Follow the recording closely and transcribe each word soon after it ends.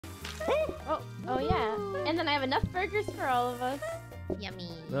Oh yeah. And then I have enough burgers for all of us. Yummy.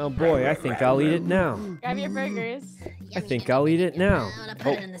 Oh boy, I think I'll eat it now. Grab your burgers. I think I'll eat it now. I'm gonna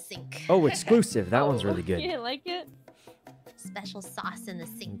put it in the sink. Oh, exclusive. That one's really You good. didn't like it? Special sauce in the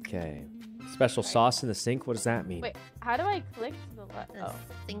sink. Okay. Special sauce in the sink? What does that mean? Wait, how do I click to the left? The Oh.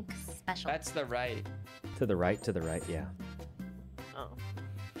 sink special. That's the right. To the right, yeah. Oh.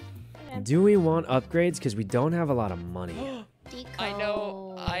 Okay. Do we want upgrades? Because we don't have a lot of money. Deco. I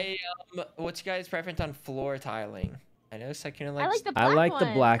know. What's your guys' preference on floor tiling? I know Sykkuno likes. I like the black I like the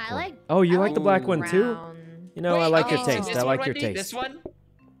one. black I one. like- Oh, you I like the black one too? brown. You know, I like your okay, taste. this I like one, your Wendy? taste. This one?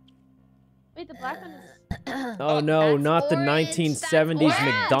 Wait, the black one is... Oh no, That's not the orange, 1970s that's orange.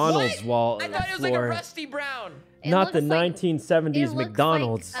 McDonald's wall I thought it was like a floor. rusty brown. It Not the looks like- 1970s it looks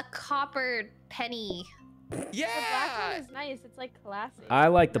McDonald's. like a copper penny. Yeah. The black one is nice. It's like classic. I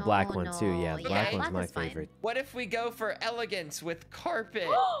like the black No, one too. Yeah, no. the black Okay. one's Black my is fine. favorite. What if we go for elegance with carpet?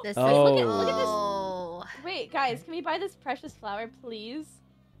 This Oh. is Look at this. oh. Wait, guys, can we buy this precious flower, please?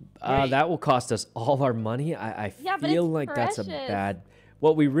 That will cost us all our money. I Yeah, but feel it's like that's a precious. bad.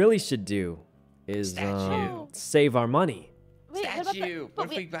 What we really should do is Statue. save our money. Wait, what about the... Statue. but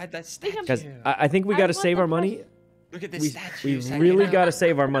What if we buy that we can- Because statue? I think we I got to want save the our money. precious- Look at this We statue. really Sykkuno. got to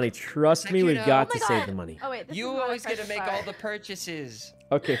save our money. Trust me, we've Sykkuno. got Oh to my save God. the money. Oh wait, this You is not a always get to precious make flower. all the purchases.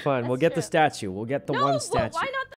 Okay, fine. We'll That's get the true. statue. We'll get the No, one well, statue. why not